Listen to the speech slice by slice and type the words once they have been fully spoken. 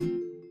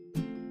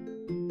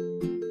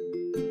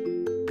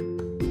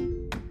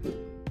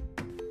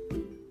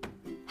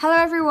Hello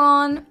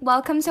everyone,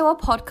 welcome to our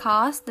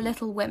podcast, The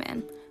Little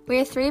Women. We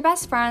are three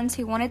best friends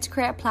who wanted to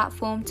create a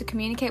platform to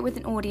communicate with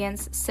an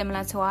audience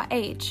similar to our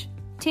age,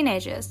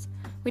 teenagers.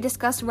 We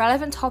discuss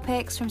relevant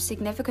topics from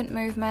significant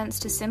movements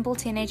to simple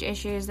teenage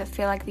issues that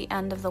feel like the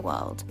end of the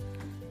world.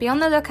 Be on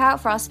the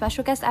lookout for our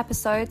special guest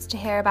episodes to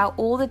hear about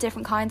all the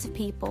different kinds of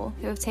people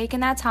who have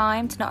taken their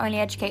time to not only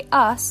educate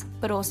us,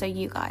 but also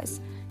you guys,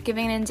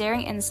 giving an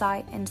endearing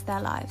insight into their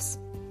lives.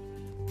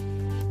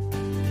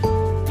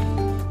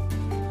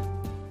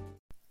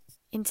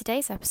 In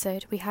today's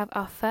episode, we have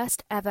our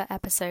first ever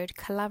episode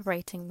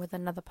collaborating with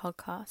another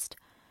podcast.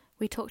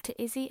 We talked to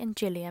Izzy and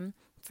Gillian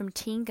from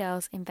Teen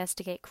Girls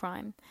Investigate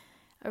Crime.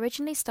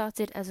 Originally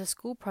started as a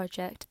school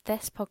project,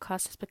 this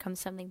podcast has become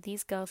something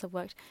these girls have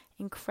worked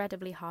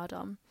incredibly hard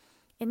on.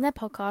 In their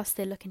podcast,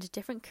 they look into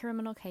different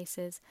criminal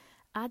cases,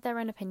 add their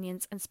own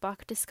opinions, and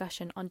spark a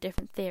discussion on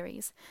different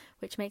theories,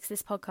 which makes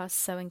this podcast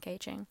so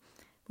engaging.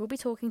 We'll be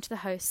talking to the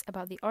hosts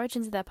about the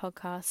origins of their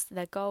podcast,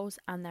 their goals,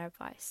 and their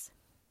advice.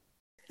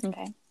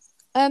 Okay.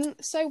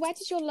 So where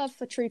did your love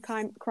for true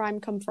crime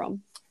come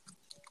from?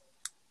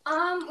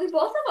 We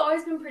both have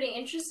always been pretty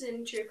interested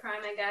in true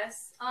crime, I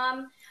guess.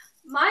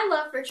 My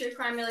love for true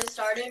crime really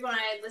started when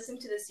I listened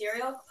to the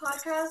Serial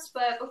podcast,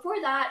 but before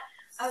that,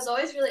 I was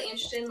always really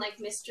interested in,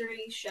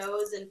 mystery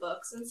shows and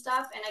books and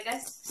stuff, and I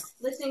guess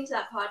listening to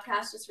that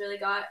podcast just really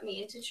got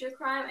me into true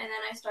crime, and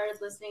then I started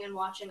listening and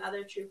watching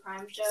other true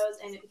crime shows,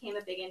 and it became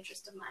a big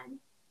interest of mine.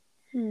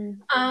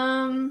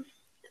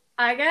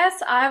 I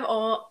guess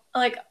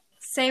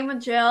same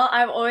with Jill,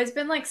 I've always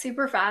been,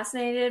 super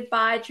fascinated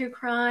by true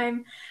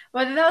crime,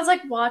 whether that was,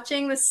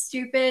 watching the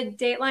stupid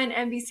Dateline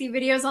NBC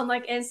videos on,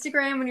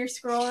 Instagram when you're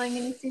scrolling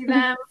and you see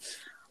them,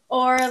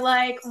 or,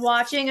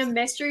 watching a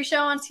mystery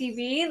show on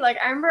TV.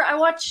 I remember I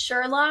watched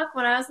Sherlock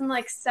when I was in,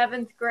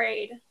 7th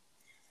grade.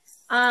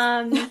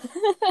 But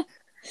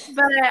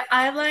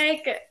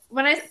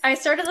when I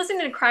started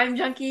listening to Crime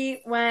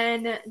Junkie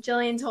when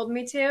Jillian told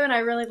me to, and I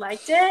really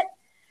liked it.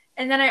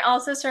 And then I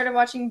also started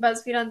watching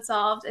BuzzFeed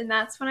Unsolved, and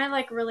that's when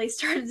I really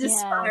started to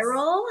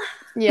spiral.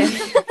 Yeah.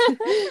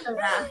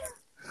 Yeah.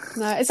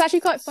 No, it's actually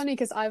quite funny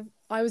because I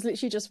was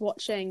literally just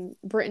watching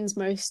Britain's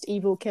Most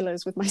Evil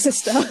Killers with my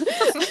sister.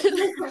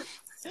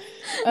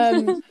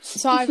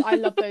 So I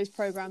love those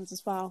programs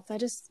as well. They're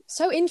just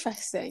so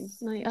interesting.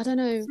 I don't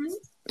know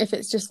if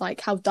it's just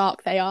how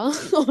dark they are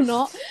or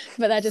not,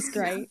 but they're just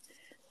great.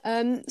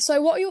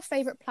 So what are your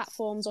favorite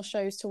platforms or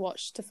shows to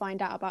watch to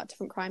find out about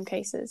different crime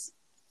cases?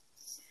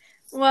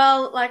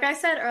 Well, like I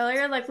said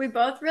earlier, we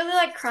both really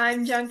like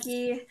Crime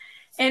Junkie,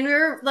 and we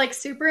were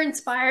super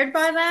inspired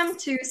by them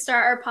to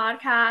start our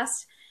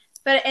podcast.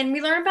 And we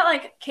learned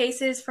about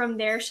cases from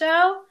their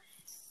show,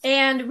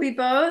 and we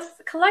both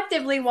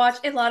collectively watch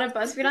a lot of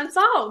BuzzFeed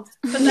Unsolved,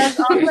 but that's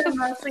also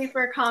mostly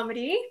for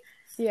comedy.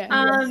 Yeah.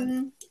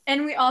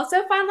 And we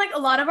also find a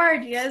lot of our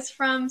ideas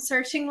from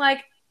searching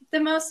the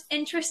most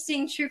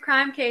interesting true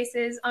crime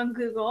cases on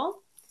Google.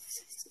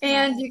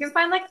 And you can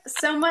find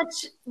so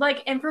much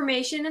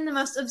information in the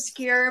most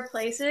obscure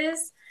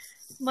places.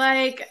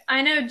 I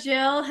know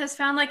Jill has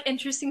found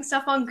interesting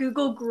stuff on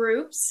Google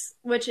Groups,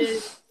 which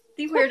is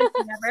the weirdest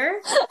thing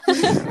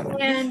ever.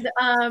 And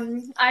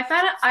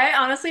I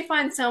honestly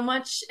find so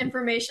much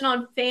information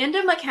on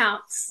fandom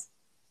accounts,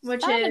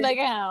 which is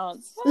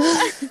accounts.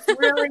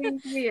 really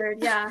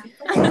weird. Yeah.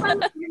 I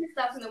find the weirdest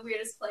stuff in the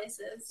weirdest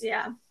places.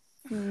 Yeah.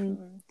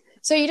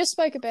 So you just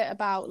spoke a bit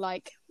about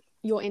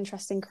your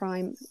interest in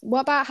crime.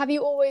 What about, have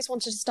you always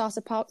wanted to start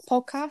a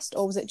podcast,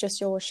 or was it just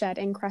your shared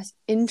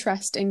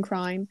interest in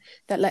crime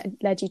that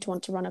led you to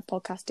want to run a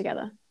podcast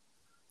together?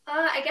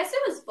 I guess it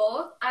was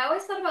both. I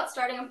always thought about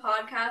starting a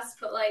podcast,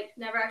 but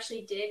never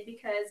actually did,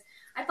 because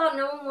I thought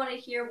no one wanted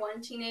to hear one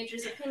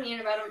teenager's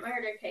opinion about a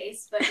murder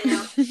case. But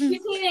two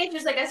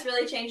teenagers, I guess,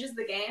 really changes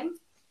the game.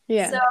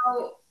 Yeah.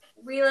 So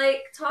we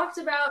talked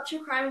about true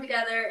crime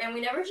together, and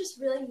we never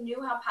just really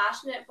knew how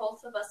passionate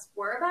both of us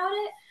were about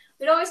it.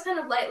 We'd always kind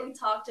of lightly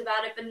talked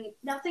about it, but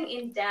nothing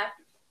in depth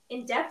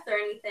or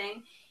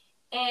anything.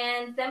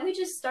 And then we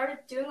just started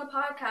doing a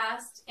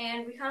podcast,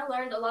 and we kind of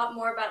learned a lot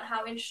more about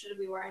how interested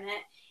we were in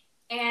it.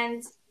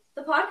 And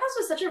the podcast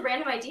was such a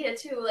random idea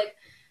too.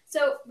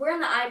 So we're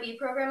in the IB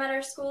program at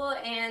our school,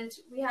 and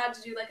we had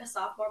to do a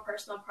sophomore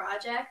personal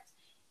project.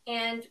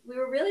 And we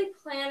were really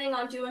planning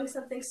on doing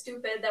something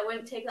stupid that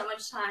wouldn't take that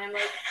much time,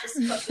 just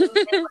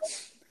cooking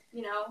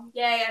and,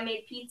 yay, I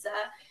made pizza.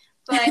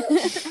 But I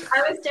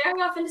was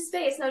staring off into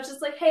space, and I was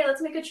just hey,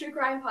 let's make a true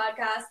crime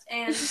podcast,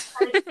 and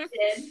I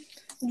did.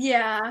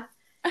 Yeah.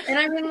 And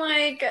I mean,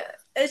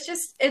 it's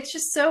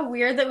just so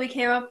weird that we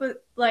came up with,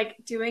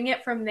 doing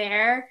it from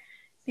there.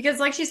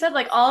 Because, she said,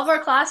 all of our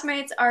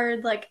classmates are,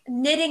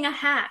 knitting a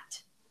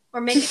hat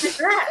or making a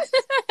dress.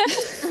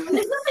 There's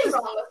nothing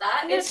wrong with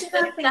that. It's just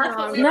that's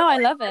what we No, were I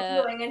love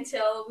it. doing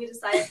until we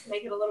decided to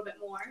make it a little bit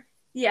more.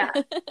 Yeah.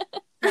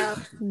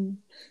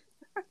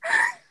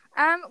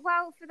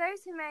 Well, for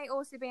those who may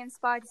also be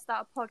inspired to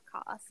start a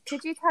podcast,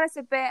 could you tell us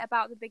a bit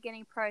about the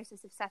beginning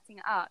process of setting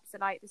it up? So,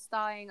 the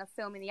starting of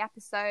filming the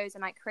episodes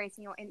and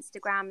creating your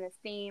Instagram and the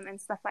theme and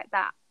stuff like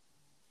that.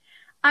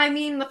 I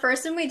mean, the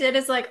first thing we did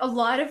is like a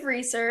lot of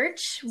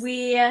research.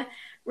 We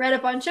read a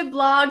bunch of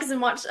blogs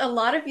and watched a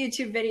lot of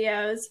YouTube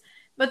videos.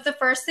 But the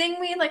first thing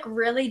we like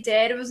really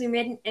did was we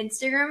made an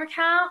Instagram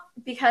account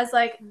because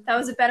like that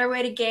was a better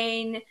way to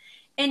gain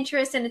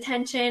interest and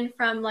attention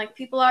from like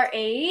people our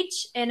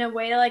age in a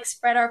way to like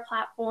spread our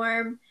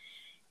platform.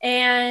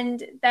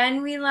 And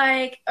then we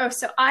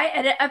so I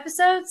edit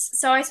episodes.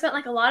 So I spent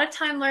like a lot of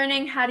time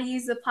learning how to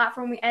use the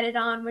platform we edit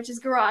on, which is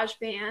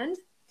GarageBand.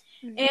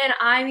 Mm-hmm. And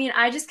I mean,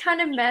 I just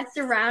kind of messed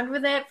around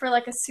with it for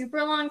like a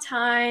super long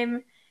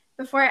time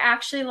before I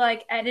actually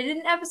like edited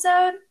an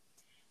episode.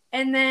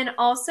 And then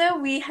also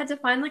we had to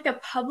find like a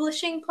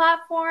publishing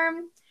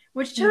platform,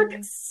 which took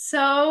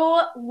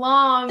so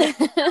long.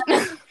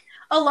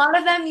 A lot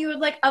of them, you would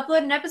like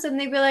upload an episode and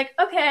they'd be like,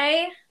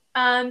 okay,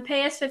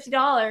 pay us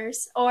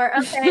 $50, or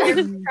okay, your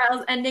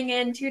trial's ending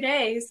in 2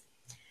 days.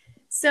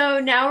 So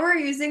now we're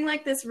using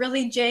like this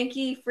really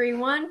janky free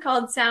one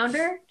called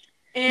Sounder,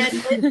 and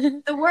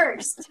it's the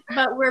worst,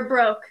 but we're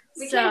broke.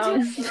 We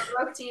can't do it. We're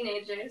broke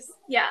teenagers.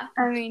 Yeah.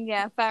 I mean,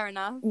 yeah, fair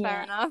enough.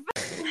 Fair enough.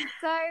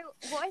 So,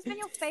 what has been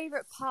your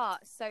favorite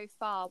part so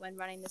far when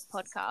running this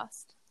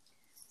podcast?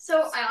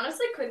 So, I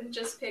honestly couldn't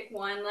just pick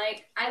one.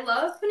 Like, I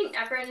love putting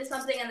effort into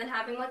something and then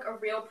having, like, a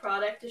real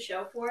product to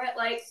show for it.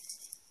 Like,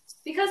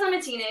 because I'm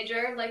a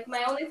teenager, like,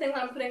 my only thing that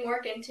I'm putting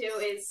work into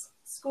is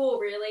school,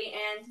 really.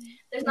 And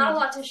there's not a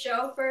lot to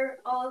show for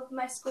all of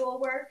my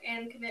schoolwork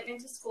and commitment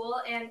to school.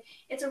 And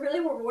it's a really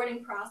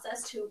rewarding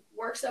process to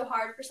work so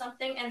hard for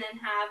something and then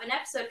have an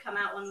episode come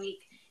out 1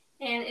 week.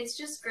 And it's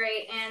just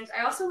great. And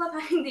I also love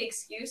having the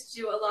excuse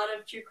to do a lot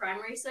of true crime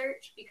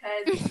research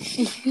because,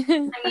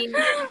 I mean,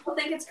 people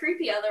think it's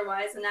creepy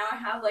otherwise. And now I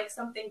have, like,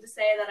 something to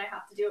say that I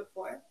have to do it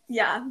for.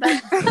 Yeah,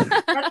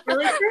 that's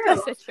really true.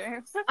 That's so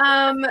true.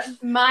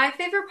 My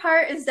favorite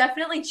part is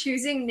definitely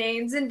choosing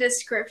names and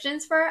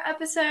descriptions for our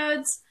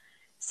episodes.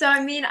 So,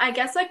 I mean, I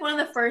guess, like, one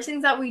of the first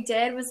things that we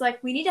did was,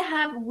 like, we need to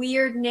have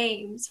weird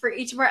names for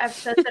each of our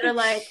episodes that are,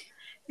 like,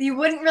 you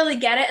wouldn't really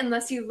get it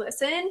unless you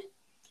listened.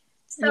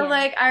 So,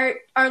 like,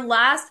 our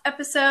last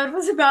episode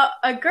was about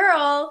a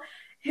girl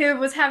who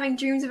was having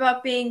dreams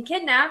about being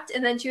kidnapped,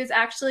 and then she was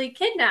actually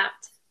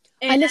kidnapped.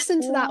 And I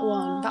listened to that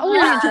one. That was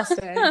really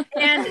interesting.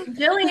 And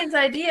Jillian's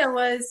idea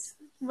was,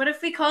 what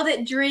if we called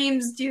it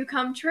Dreams Do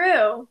Come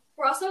True?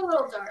 We're also a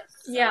little dark.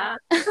 So. Yeah.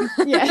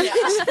 Yeah.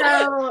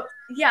 So,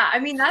 yeah, I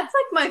mean, that's,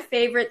 like, my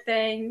favorite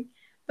thing.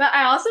 But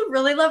I also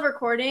really love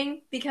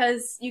recording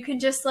because you can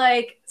just,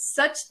 like,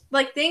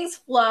 things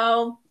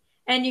flow.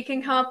 And you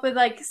can come up with,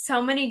 like,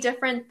 so many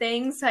different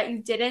things that you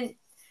didn't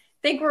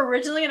think were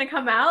originally going to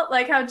come out.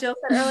 Like how Jill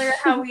said earlier,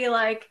 how we,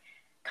 like,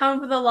 come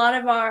up with a lot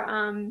of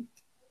our,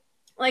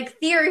 like,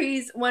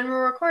 theories when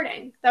we're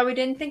recording that we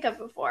didn't think of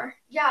before.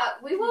 Yeah,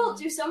 we will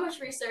do so much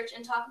research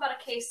and talk about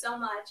a case so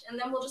much. And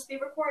then we'll just be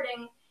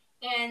recording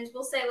and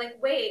we'll say, like,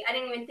 wait, I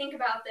didn't even think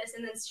about this.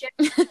 And then share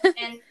it.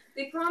 And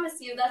we promise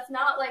you that's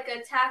not, like,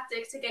 a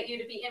tactic to get you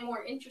to be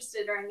more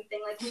interested or anything.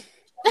 Like, we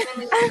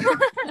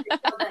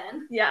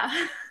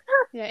Yeah.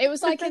 Yeah, it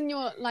was like in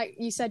your, like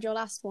you said, your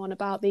last one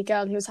about the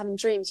girl who was having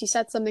dreams. You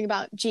said something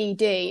about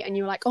GD and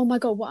you were like, oh my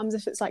God, what happens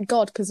if it's like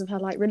God because of her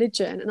like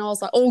religion? And I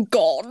was like, oh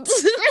God.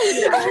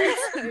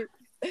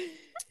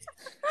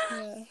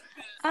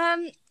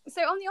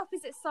 So on the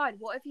opposite side,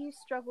 what have you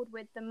struggled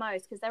with the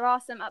most? Because there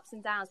are some ups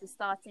and downs with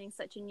starting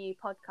such a new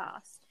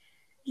podcast.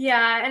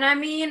 Yeah, and I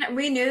mean,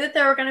 we knew that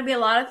there were going to be a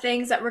lot of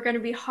things that were going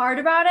to be hard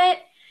about it.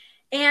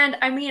 And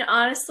I mean,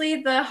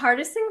 honestly, the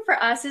hardest thing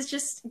for us is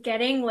just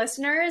getting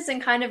listeners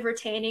and kind of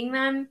retaining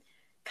them.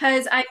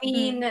 Because I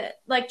mean,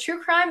 like,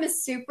 true crime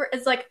is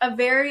like a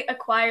very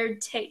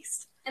acquired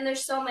taste. And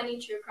there's so many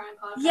true crime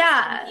podcasts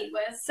to compete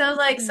with. So,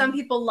 like, some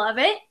people love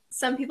it,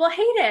 some people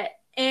hate it.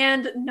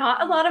 And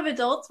not a lot of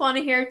adults want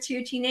to hear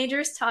two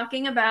teenagers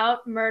talking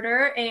about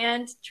murder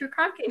and true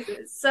crime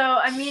cases. So,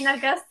 I mean, I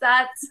guess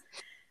that's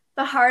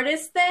the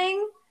hardest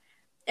thing.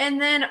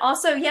 And then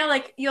also, yeah,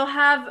 like, you'll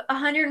have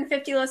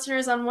 150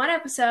 listeners on one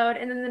episode,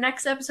 and then the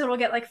next episode will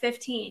get, like,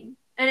 15.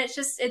 And it's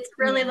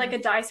really like a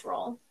dice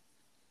roll.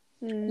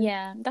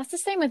 Yeah, that's the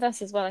same with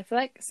us as well. I feel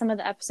like some of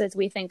the episodes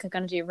we think are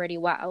going to do really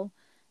well,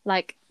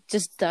 like,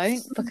 just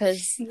don't,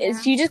 because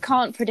you just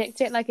can't predict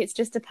it. Like, it's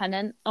just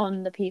dependent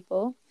on the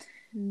people.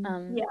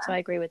 So I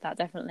agree with that,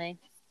 definitely.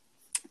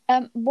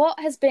 What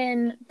has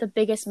been the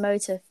biggest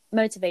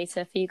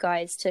motivator for you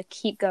guys to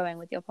keep going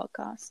with your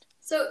podcast?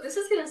 So this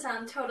is going to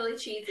sound totally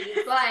cheesy,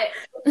 but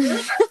really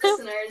our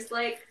listeners,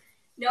 like,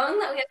 knowing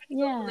that we have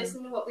people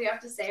listen to what we have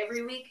to say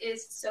every week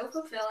is so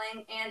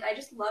fulfilling, and I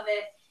just love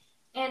it.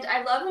 And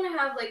I love when I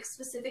have, like,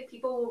 specific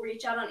people will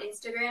reach out on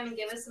Instagram and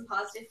give us some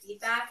positive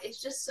feedback.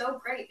 It's just so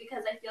great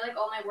because I feel like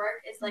all my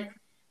work is, like,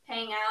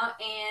 paying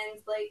out, and,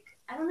 like,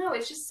 I don't know,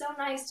 it's just so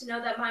nice to know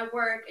that my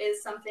work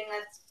is something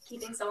that's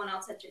keeping someone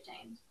else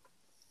entertained.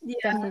 Yeah.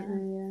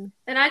 Definitely,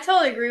 And I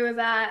totally agree with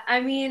that.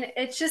 I mean,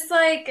 it's just,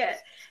 like,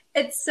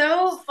 it's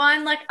so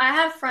fun. Like, I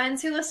have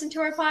friends who listen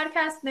to our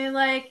podcast, and they're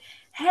like,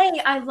 hey,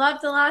 I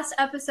loved the last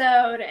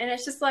episode. And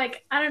it's just,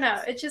 like, I don't know,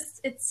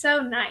 it's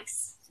so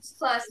nice.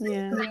 Plus,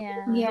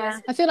 Yeah.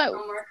 I feel like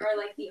homework are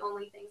like the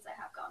only things I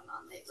have going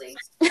on lately.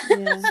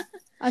 yeah.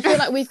 I feel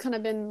like we've kind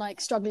of been like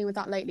struggling with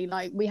that lately.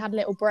 Like we had a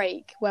little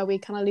break where we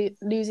kind of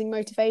losing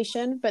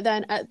motivation, but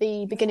then at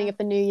the beginning of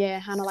the new year,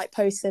 Hannah like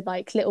posted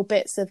like little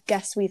bits of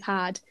guests we've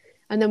had,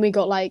 and then we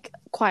got like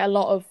quite a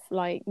lot of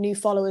like new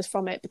followers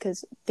from it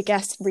because the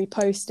guests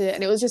reposted it,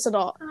 and it was just a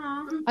lot.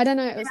 Aww. I don't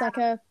know. It was like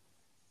a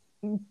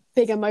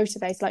bigger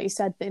motivator, like you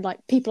said.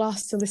 Like people are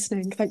still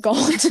listening. Thank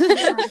God.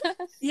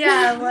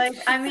 Yeah, like,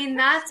 I mean,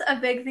 that's a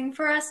big thing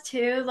for us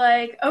too.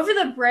 Like, over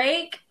the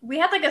break, we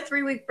had like a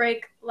 3-week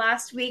break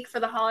last week for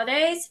the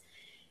holidays.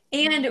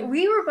 And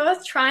we were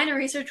both trying to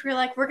research. We were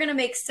like, we're going to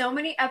make so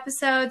many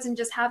episodes and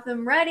just have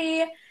them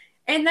ready.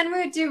 And then we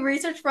would do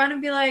research run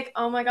and be like,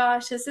 oh my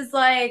gosh, this is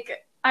like,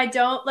 I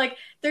don't like,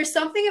 there's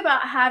something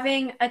about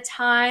having a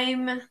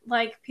time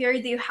like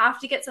period that you have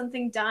to get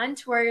something done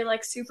to where you're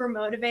like super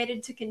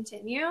motivated to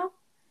continue.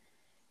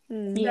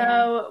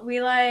 So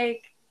we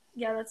like,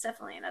 yeah, that's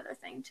definitely another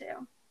thing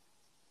too.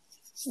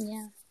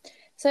 Yeah.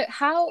 So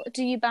how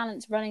do you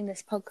balance running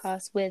this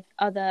podcast with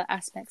other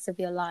aspects of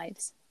your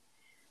lives?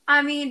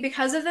 I mean,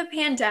 because of the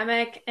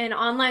pandemic and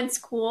online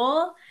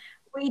school,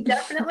 we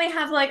definitely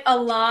have like a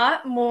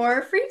lot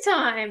more free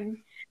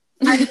time.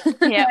 I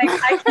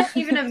can't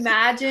even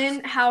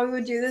imagine how we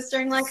would do this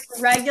during like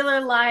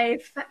regular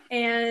life.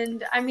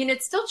 And I mean,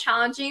 it's still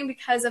challenging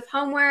because of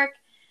homework.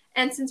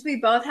 And since we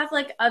both have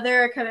like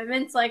other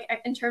commitments, like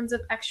in terms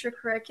of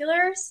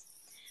extracurriculars.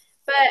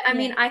 But I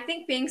mean, I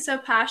think being so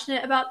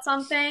passionate about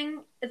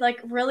something, it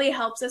like really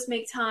helps us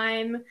make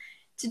time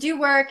to do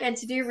work and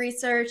to do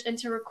research and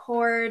to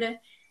record.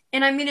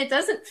 And I mean, it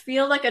doesn't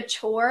feel like a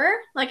chore.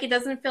 Like it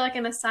doesn't feel like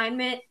an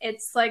assignment.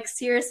 It's like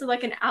seriously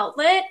like an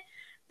outlet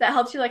that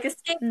helps you like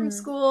escape from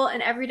school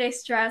and everyday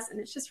stress.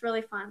 And it's just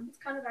really fun. It's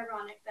kind of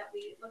ironic that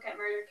we look at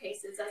murder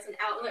cases as an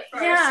outlet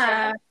for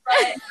our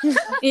stress.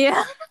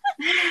 But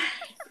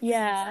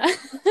Yeah.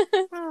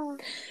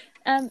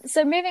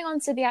 So moving on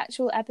to the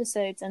actual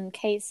episodes and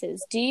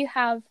cases, do you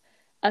have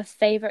a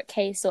favorite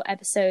case or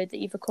episode that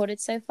you've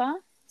recorded so far?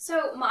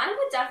 So mine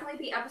would definitely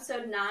be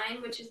episode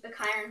 9, which is the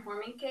Kyron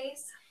Horman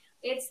case.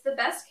 It's the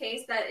best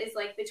case that is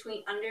like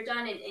between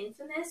Underdone and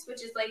Infamous,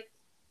 which is like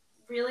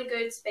really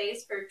good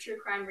space for true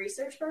crime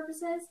research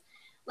purposes.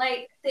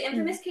 Like the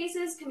Infamous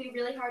cases can be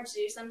really hard to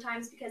do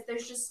sometimes because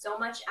there's just so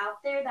much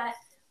out there that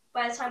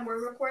by the time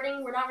we're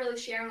recording, we're not really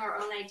sharing our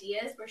own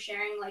ideas. We're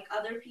sharing like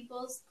other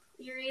people's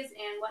theories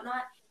and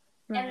whatnot.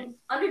 Right. And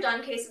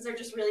Underdone cases are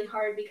just really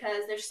hard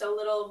because there's so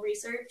little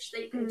research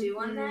that you can do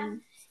on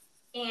them.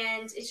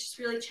 And it's just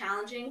really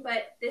challenging.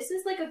 But this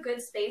is like a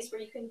good space where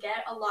you can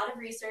get a lot of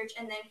research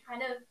and then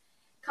kind of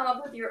come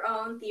up with your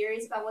own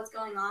theories about what's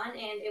going on.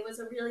 And it was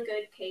a really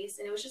good case.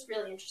 And it was just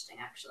really interesting,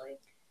 actually.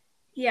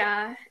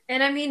 Yeah.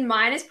 And I mean,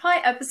 mine is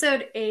probably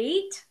episode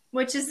 8,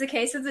 which is the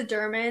case of the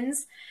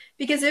Dermans.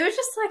 Because it was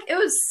just like, it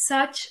was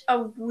such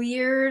a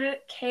weird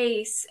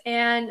case.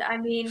 And I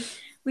mean,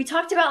 we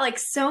talked about like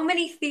so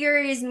many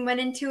theories and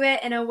went into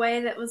it in a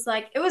way that was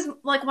like, it was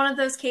like one of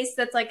those cases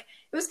that's like,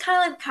 it was kind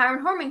of like the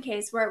Kyron Horman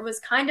case where it was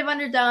kind of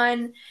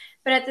underdone,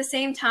 but at the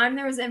same time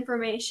there was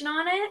information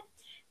on it,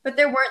 but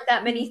there weren't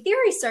that many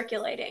theories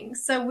circulating.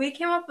 So we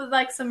came up with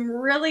like some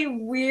really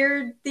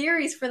weird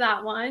theories for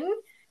that one.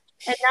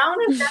 And that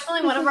one is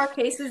definitely one of our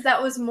cases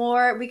that was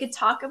more, we could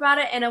talk about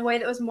it in a way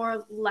that was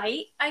more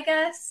light, I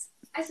guess.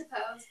 I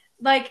suppose.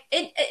 Like,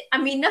 I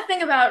mean,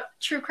 nothing about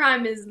true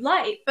crime is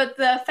light, but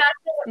the fact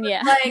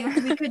that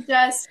like we could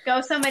just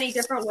go so many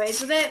different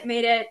ways with it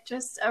made it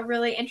just a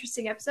really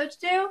interesting episode to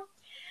do.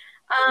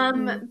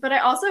 But I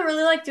also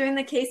really like doing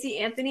the Casey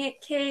Anthony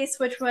case,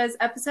 which was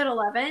episode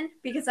 11,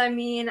 because I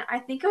mean, I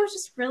think it was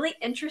just really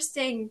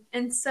interesting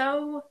and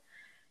so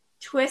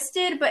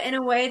twisted, but in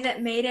a way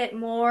that made it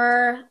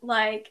more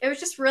like, it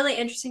was just really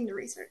interesting to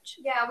research.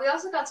 Yeah, we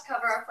also got to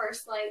cover our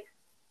first like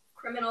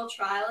criminal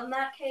trial in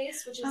that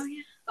case, which is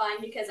fun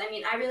because I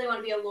mean, I really want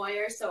to be a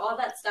lawyer, so all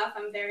that stuff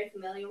I'm very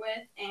familiar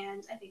with,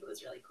 and I think it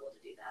was really cool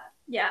to do that.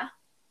 Yeah.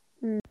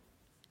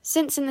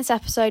 Since in this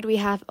episode we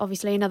have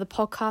obviously another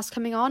podcast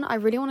coming on, I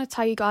really want to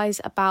tell you guys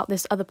about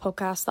this other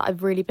podcast that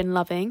I've really been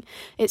loving.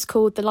 It's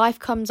called The Life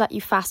Comes at You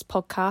Fast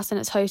podcast, and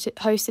it's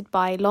hosted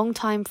by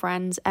longtime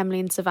friends Emily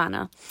and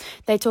Savannah.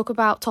 They talk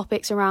about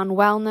topics around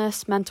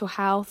wellness, mental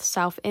health,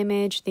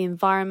 self-image, the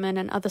environment,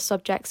 and other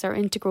subjects that are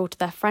integral to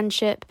their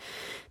friendship.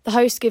 The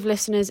hosts give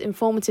listeners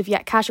informative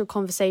yet casual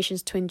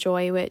conversations to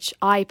enjoy, which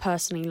I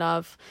personally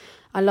love.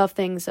 I love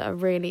things that are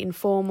really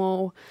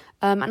informal.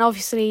 And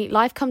obviously,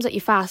 life comes at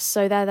you fast,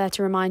 so they're there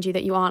to remind you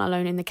that you aren't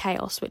alone in the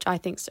chaos, which I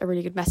think is a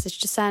really good message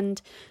to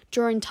send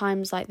during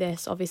times like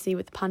this, obviously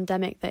with the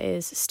pandemic that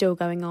is still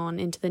going on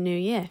into the new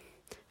year.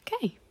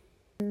 Okay.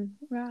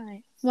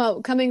 Right.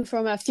 Well, coming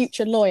from a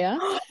future lawyer,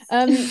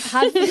 have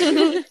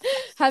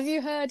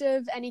you heard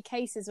of any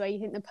cases where you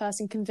think the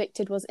person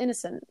convicted was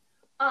innocent?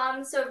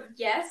 So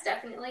yes,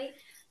 definitely.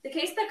 The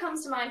case that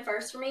comes to mind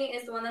first for me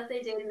is the one that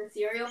they did in the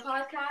Serial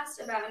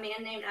podcast about a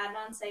man named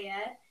Adnan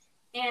Syed.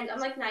 and I'm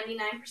like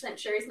 99%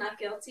 sure he's not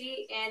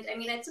guilty. And I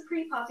mean, it's a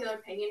pretty popular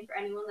opinion for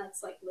anyone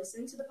that's like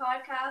listened to the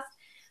podcast,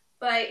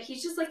 but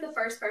he's just like the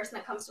first person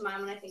that comes to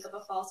mind when I think of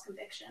a false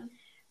conviction.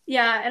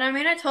 Yeah, and I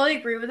mean, I totally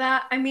agree with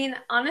that. I mean,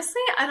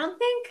 honestly,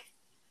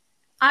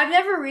 I've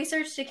never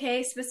researched a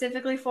case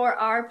specifically for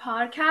our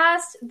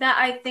podcast that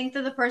I think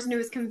that the person who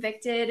was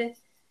convicted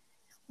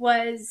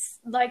was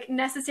like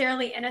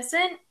necessarily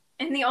innocent.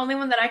 And the only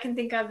one that I can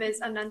think of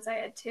is Adnan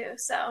Syed too.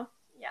 So,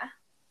 yeah.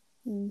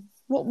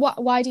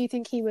 Why do you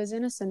think he was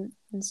innocent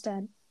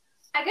instead?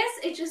 I guess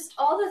it just,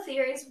 all the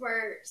theories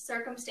were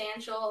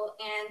circumstantial,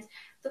 and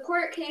the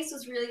court case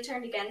was really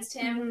turned against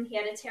him. Mm-hmm. He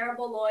had a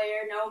terrible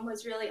lawyer. No one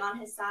was really on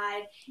his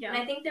side. Yeah. And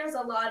I think there was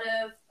a lot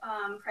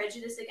of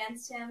prejudice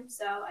against him,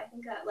 so I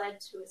think that led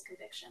to his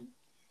conviction.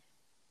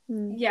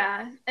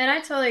 Yeah, and I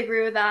totally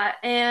agree with that.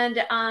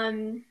 And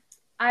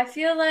I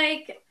feel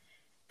like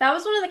that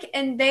was one of the,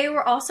 and they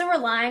were also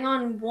relying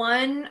on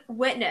one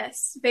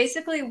witness,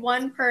 basically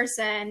one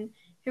person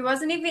who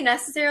wasn't even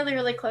necessarily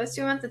really close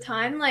to him at the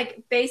time,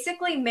 like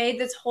basically made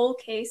this whole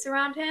case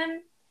around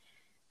him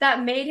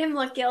that made him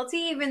look guilty,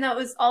 even though it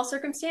was all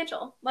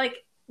circumstantial. Like,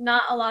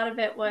 not a lot of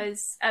it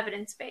was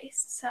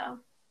evidence-based, so.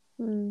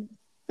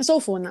 It's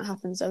awful when that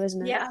happens, though,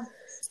 isn't it? Yeah.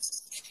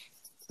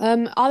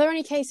 Are there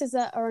any cases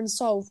that are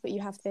unsolved, but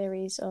you have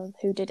theories of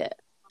who did it?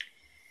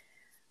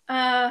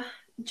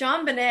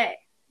 JonBenét.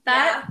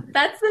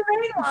 That's the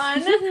main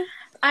one.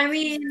 I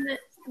mean,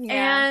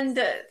 and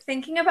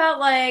thinking about,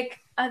 like,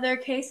 other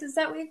cases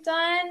that we've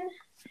done,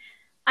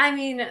 I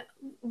mean,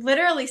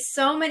 literally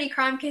so many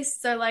crime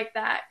cases are like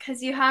that,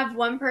 because you have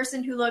one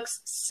person who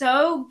looks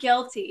so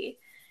guilty,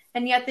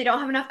 and yet they don't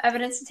have enough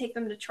evidence to take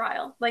them to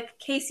trial. Like,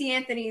 Casey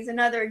Anthony is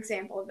another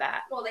example of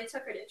that. Well, they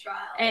took her to trial.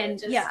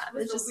 And it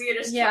was just the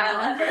weirdest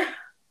trial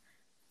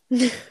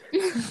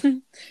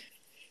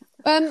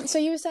ever. So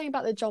you were saying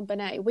about the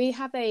JonBenét. We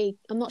have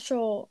I'm not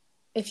sure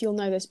if you'll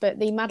know this, but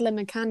the Madeleine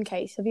McCann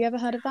case. Have you ever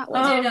heard of that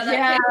one? I do know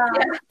that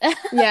case.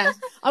 Yeah.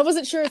 I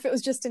wasn't sure if it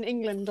was just in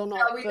England or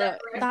not. No, we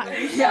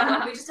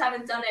just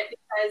haven't done it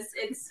because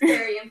it's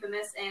very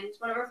infamous, and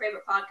one of our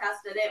favorite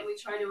podcasts did it, and we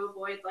try to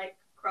avoid like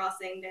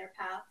crossing their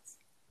paths.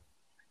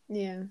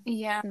 Yeah,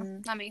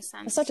 that makes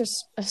sense. It's such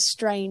a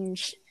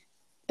strange.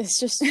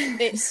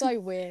 It's so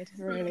weird,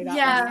 really.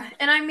 That one.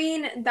 And I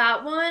mean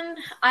that one.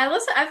 I've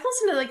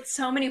listened to like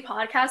so many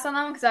podcasts on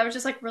that one because I was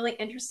just like really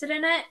interested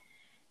in it.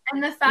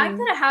 And the fact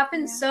that it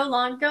happened so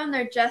long ago, and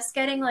they're just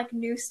getting like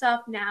new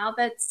stuff now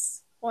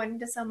that's pointing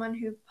to someone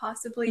who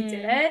possibly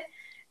did it,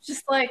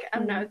 just like I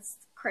don't know, it's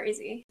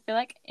crazy. I feel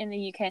like in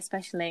the UK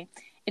especially,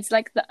 it's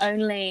like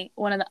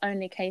one of the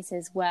only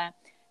cases where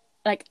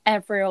like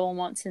everyone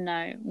wants to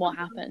know what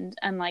happened,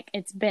 and like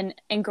it's been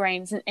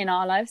ingrained in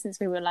our lives since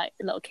we were like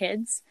little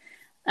kids,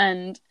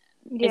 and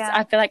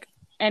I feel like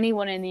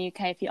anyone in the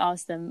UK, if you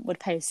ask them, would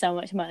pay so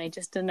much money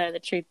just to know the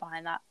truth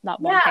behind that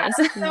one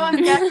case. So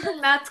I'm guessing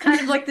that's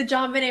kind of like the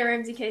JonBenét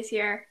Ramsey case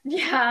here.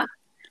 Yeah.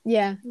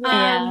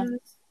 And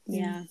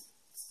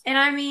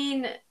I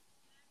mean,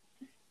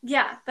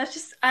 that's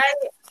just I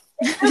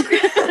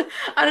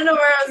don't know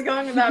where I was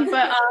going with that,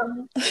 but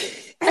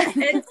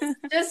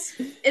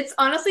it's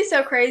honestly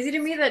so crazy to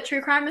me that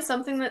true crime is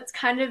something that's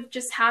kind of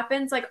just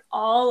happens like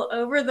all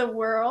over the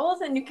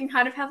world, and you can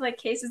kind of have like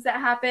cases that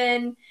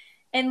happen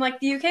in like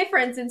the UK, for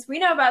instance. We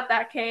know about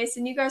that case,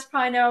 and you guys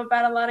probably know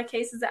about a lot of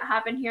cases that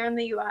happen here in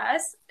the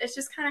US. It's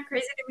just kind of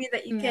crazy to me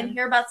that you can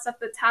hear about stuff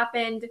that's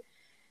happened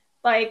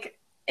like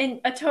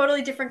in a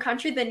totally different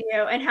country than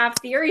you and have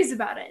theories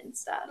about it and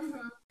stuff.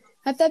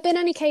 Have there been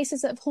any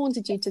cases that have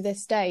haunted you to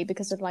this day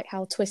because of like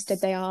how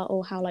twisted they are,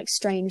 or how like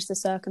strange the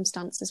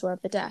circumstances were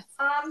of the death?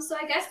 So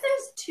I guess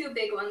there's two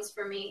big ones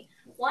for me.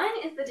 One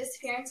is the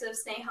disappearance of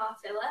Sneha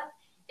Philip.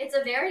 It's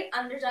a very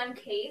underdone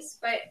case,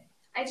 but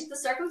the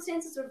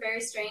circumstances were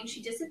very strange.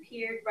 She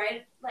disappeared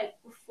right like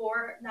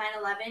before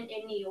 9/11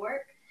 in New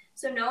York,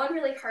 so no one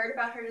really heard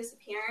about her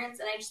disappearance,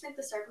 and I just think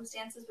the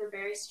circumstances were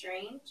very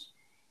strange,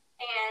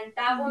 and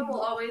that one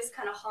will always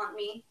kind of haunt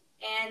me.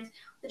 And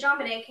the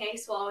JonBenét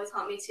case will always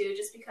haunt me too,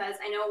 just because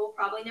I know it will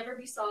probably never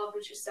be solved,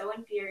 which is so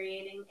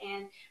infuriating,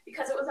 and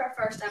because it was our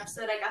first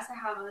episode, I guess I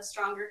have a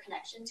stronger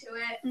connection to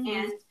it,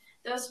 and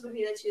those would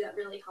be the two that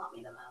really haunt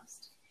me the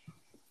most.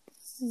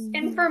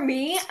 And for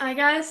me, I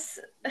guess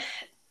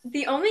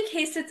the only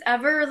case that's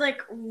ever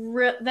like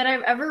that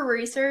I've ever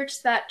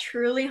researched that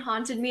truly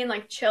haunted me and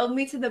like chilled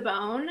me to the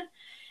bone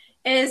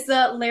is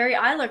the Larry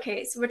Eiler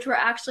case, which we're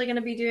actually going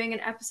to be doing an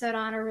episode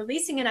on, or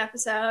releasing an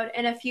episode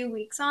in a few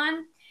weeks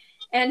on.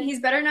 And he's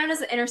better known as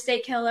the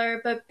interstate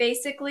killer, but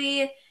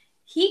basically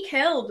he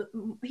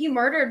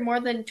murdered more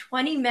than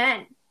 20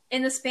 men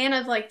in the span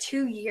of like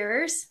 2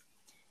 years,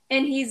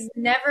 and he's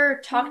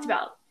never talked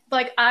about.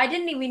 Like, I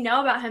didn't even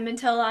know about him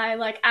until I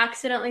like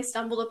accidentally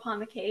stumbled upon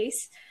the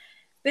case.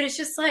 But it's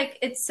just like,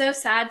 it's so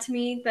sad to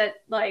me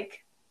that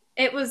like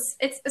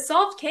it's a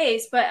solved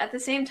case, but at the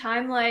same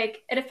time,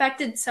 like it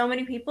affected so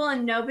many people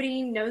and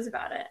nobody knows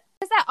about it.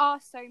 there are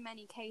so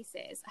many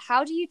cases,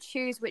 how do you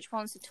choose which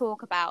ones to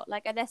talk about?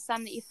 Like, are there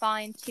some that you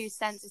find too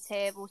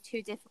sensitive or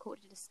too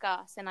difficult to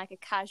discuss in like a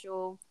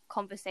casual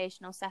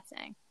conversational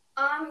setting?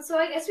 So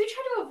I guess we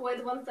try to avoid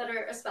the ones that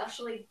are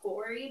especially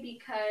gory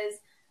because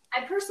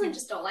I personally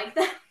just don't like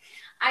them.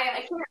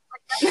 I can't,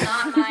 like, that's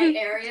not my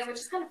area, which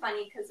is kind of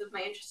funny because of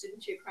my interest in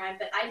true crime,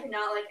 but I do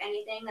not like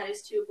anything that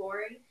is too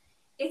gory.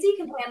 Izzy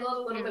can handle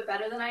it a little bit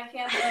better than I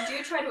can, but we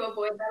do try to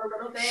avoid that a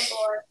little bit,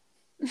 or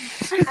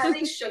at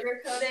least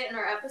sugarcoat it in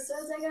our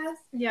episodes, I guess.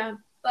 Yeah.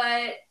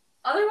 But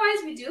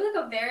otherwise, we do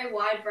like a very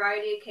wide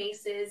variety of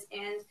cases,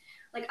 and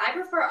like I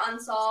prefer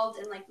unsolved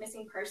and like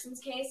missing persons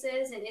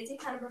cases, and Izzy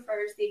kind of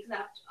prefers the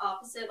exact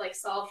opposite, like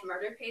solved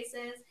murder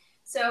cases.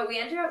 So we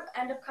end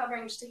up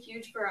covering just a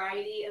huge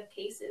variety of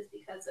cases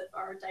because of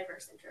our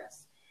diverse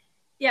interests.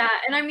 Yeah,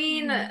 and I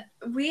mean, I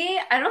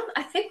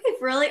think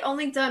we've really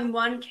only done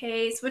one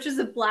case, which is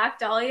a Black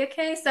Dahlia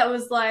case that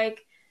was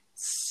like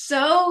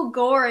so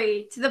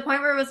gory to the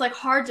point where it was like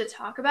hard to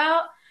talk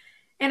about.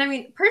 And I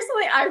mean,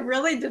 personally, I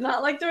really did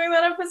not like doing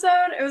that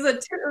episode. It was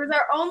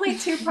our only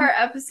 2-part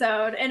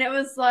episode, and it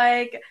was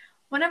like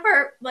one of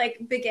our like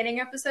beginning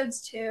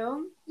episodes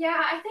too.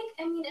 Yeah,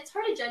 I mean, it's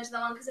hard to judge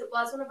that one because it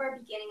was one of our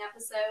beginning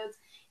episodes,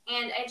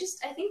 and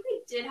I think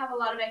we did have a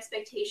lot of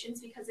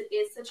expectations because it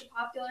is such a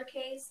popular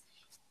case,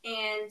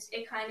 and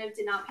it kind of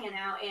did not pan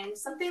out. And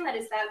something that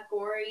is that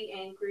gory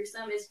and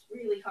gruesome is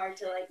really hard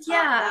to like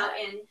talk about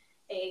in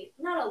a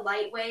not a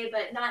light way,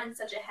 but not in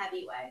such a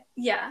heavy way.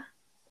 Yeah.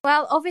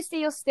 Well,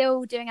 obviously you're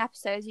still doing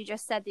episodes. You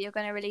just said that you're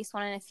going to release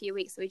one in a few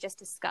weeks that we just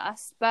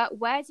discussed. But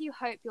where do you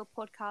hope your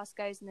podcast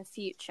goes in the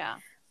future?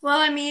 Well,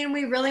 I mean,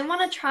 we really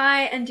want to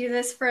try and do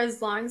this for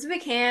as long as we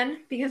can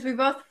because we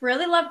both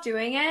really love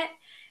doing it.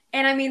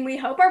 And I mean, we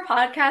hope our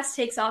podcast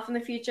takes off in the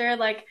future.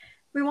 Like,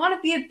 we want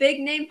to be a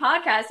big name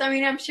podcast. I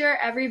mean, I'm sure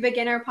every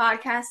beginner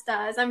podcast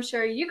does. I'm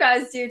sure you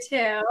guys do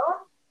too.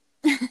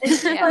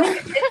 It's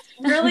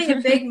it's really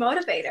a big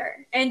motivator,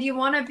 and you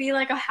want to be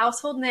like a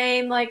household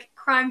name like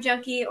Crime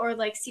Junkie or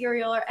like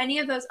Serial or any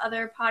of those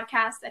other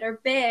podcasts that are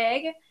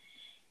big.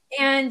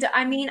 And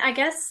I mean, I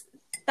guess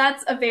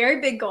that's a very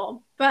big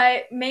goal,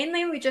 but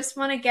mainly we just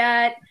want to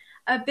get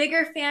a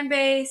bigger fan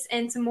base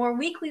and some more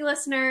weekly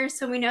listeners,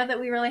 so we know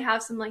that we really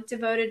have some like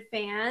devoted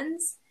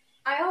fans.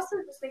 I also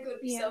just think it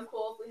would be so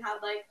cool if we had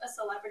like a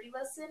celebrity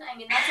listen. I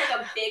mean, that's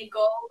like a big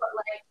goal, but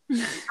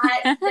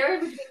like there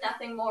would be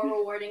nothing more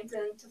rewarding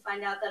than to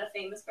find out that a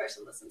famous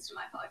person listens to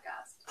my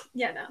podcast.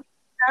 Yeah, no,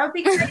 that would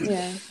be great.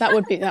 Yeah, that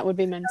would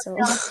be mental.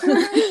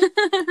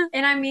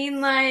 And I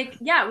mean, like,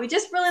 yeah, we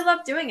just really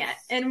love doing it,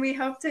 and we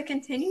hope to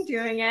continue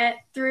doing it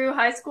through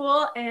high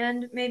school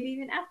and maybe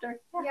even after.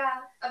 Yeah,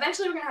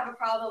 eventually we're gonna have a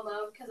problem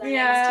though because our name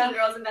is Teen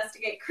Girls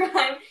Investigate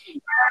Crime.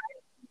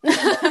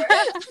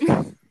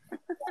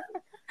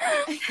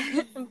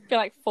 Be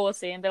like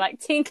 40 and be like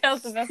Teen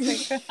Girls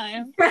Investigate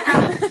Crime.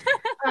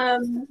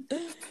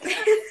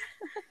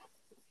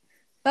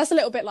 That's a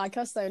little bit like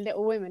us though,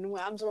 Little Women.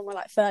 When we're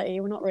like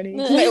 30, we're not really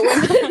Little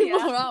Women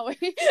anymore, are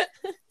we?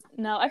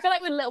 No, I feel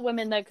like we're Little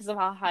Women though because of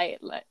our height.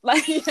 Like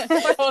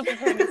we're all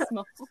really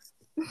small.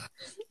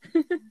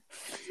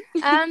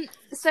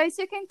 So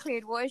to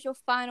conclude, what is your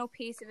final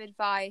piece of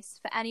advice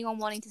for anyone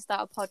wanting to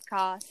start a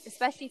podcast,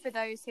 especially for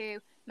those who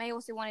may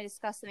also want to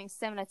discuss something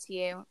similar to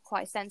you,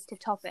 quite sensitive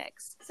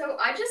topics? So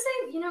I just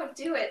say,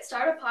 do it.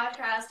 Start a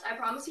podcast. I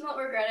promise you won't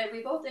regret it.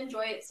 We both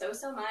enjoy it so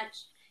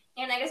much.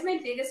 And I guess my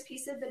biggest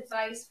piece of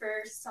advice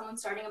for someone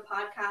starting a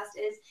podcast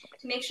is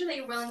to make sure that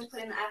you're willing to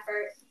put in the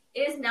effort.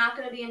 It is not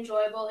going to be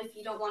enjoyable if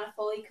you don't want to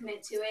fully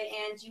commit to it,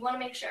 and you want to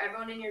make sure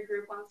everyone in your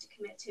group wants to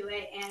commit to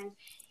it. And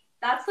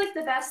that's like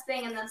the best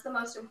thing, and that's the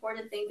most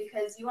important thing,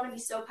 because you want to be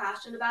so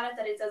passionate about it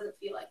that it doesn't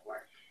feel like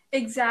work.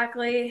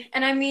 Exactly.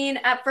 And I mean,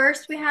 at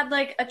first we had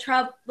like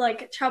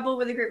trouble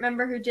with a group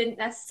member who didn't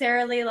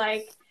necessarily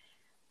like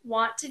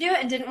want to do it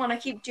and didn't want to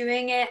keep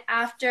doing it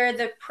after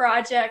the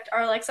project,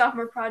 our like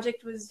sophomore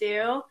project, was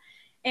due.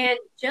 And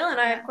Jill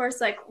and I, of course,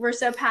 like, we're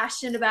so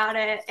passionate about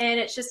it, and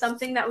it's just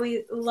something that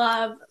we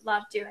love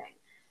doing.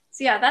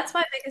 So yeah, that's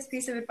my biggest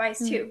piece of advice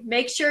too.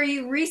 Make sure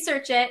you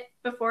research it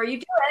before you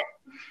do it,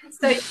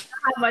 so you know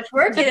how much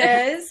work it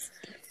is.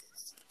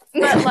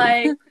 But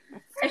like,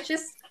 it's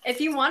just,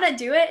 if you want to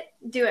do it,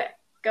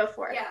 go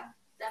for it. Yeah,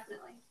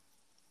 definitely.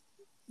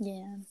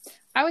 Yeah,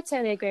 I would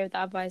totally agree with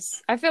that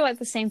advice. I feel like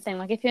the same thing.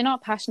 Like, if you're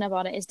not passionate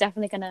about it, it's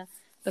definitely gonna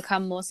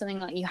become more something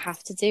like you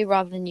have to do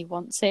rather than you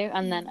want to,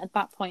 and then at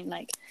that point,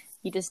 like,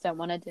 you just don't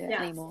want to do it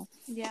anymore.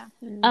 Yeah.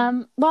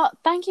 Well,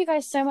 thank you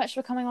guys so much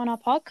for coming on our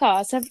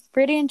podcast. I've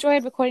really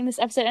enjoyed recording this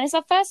episode, and it's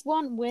our first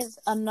one with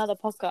another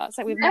podcast.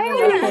 Like, we've never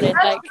recorded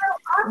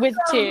with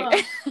two.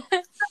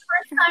 First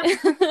time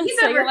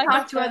you've ever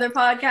talked to other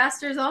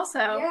podcasters also.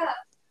 Yeah.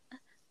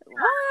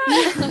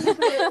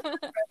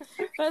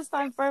 First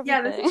time for everything.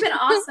 Yeah, this has been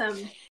awesome.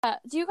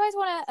 Do you guys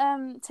want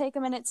to take a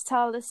minute to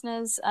tell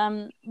listeners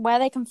where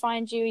they can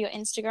find you, your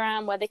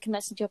Instagram, where they can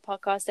listen to your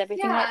podcast,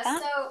 everything like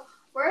that? So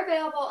we're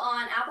available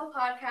on Apple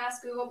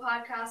Podcasts, Google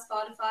Podcasts,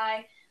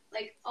 Spotify,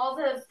 like all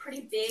the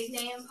pretty big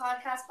name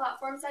podcast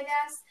platforms, I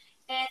guess.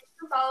 And you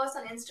can follow us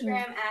on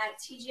Instagram at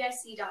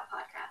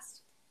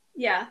tgic.podcast.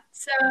 Yeah.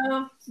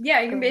 So,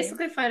 yeah, you can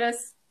basically find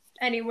us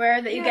anywhere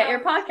that you get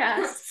your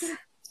podcasts.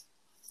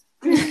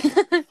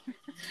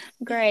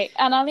 Great.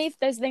 And I'll leave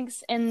those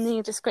links in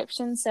the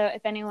description. So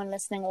if anyone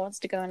listening wants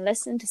to go and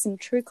listen to some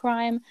true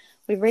crime,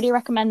 we really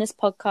recommend this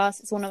podcast.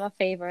 It's one of our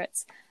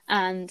favorites.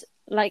 And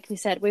like we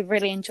said, we've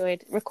really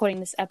enjoyed recording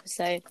this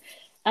episode.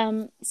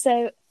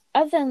 So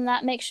other than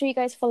that, make sure you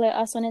guys follow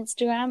us on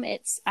Instagram.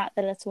 It's at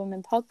The Little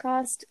Women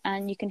Podcast.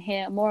 And you can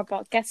hear more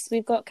about guests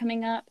we've got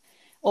coming up,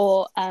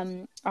 or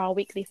our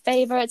weekly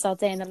favorites, our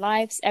day in the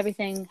lives.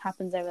 Everything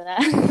happens over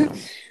there.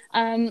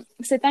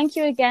 So thank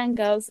you again,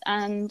 girls,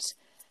 and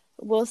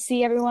we'll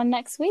see everyone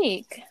next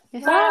week.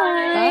 Bye.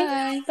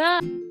 Bye.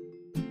 Bye.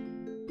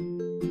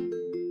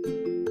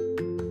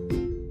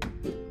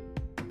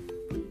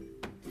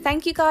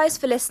 Thank you guys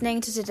for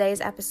listening to today's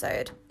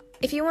episode.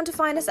 If you want to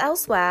find us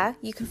elsewhere,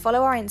 you can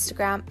follow our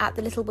Instagram at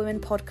The Little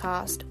Women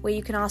Podcast, where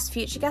you can ask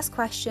future guest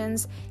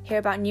questions, hear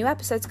about new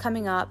episodes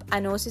coming up,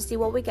 and also see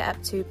what we get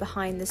up to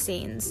behind the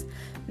scenes.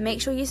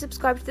 Make sure you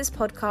subscribe to this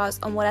podcast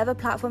on whatever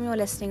platform you're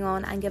listening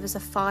on and give us a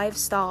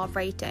 5-star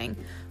rating.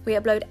 We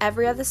upload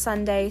every other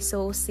Sunday, so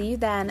we'll see you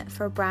then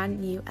for a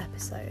brand new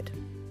episode.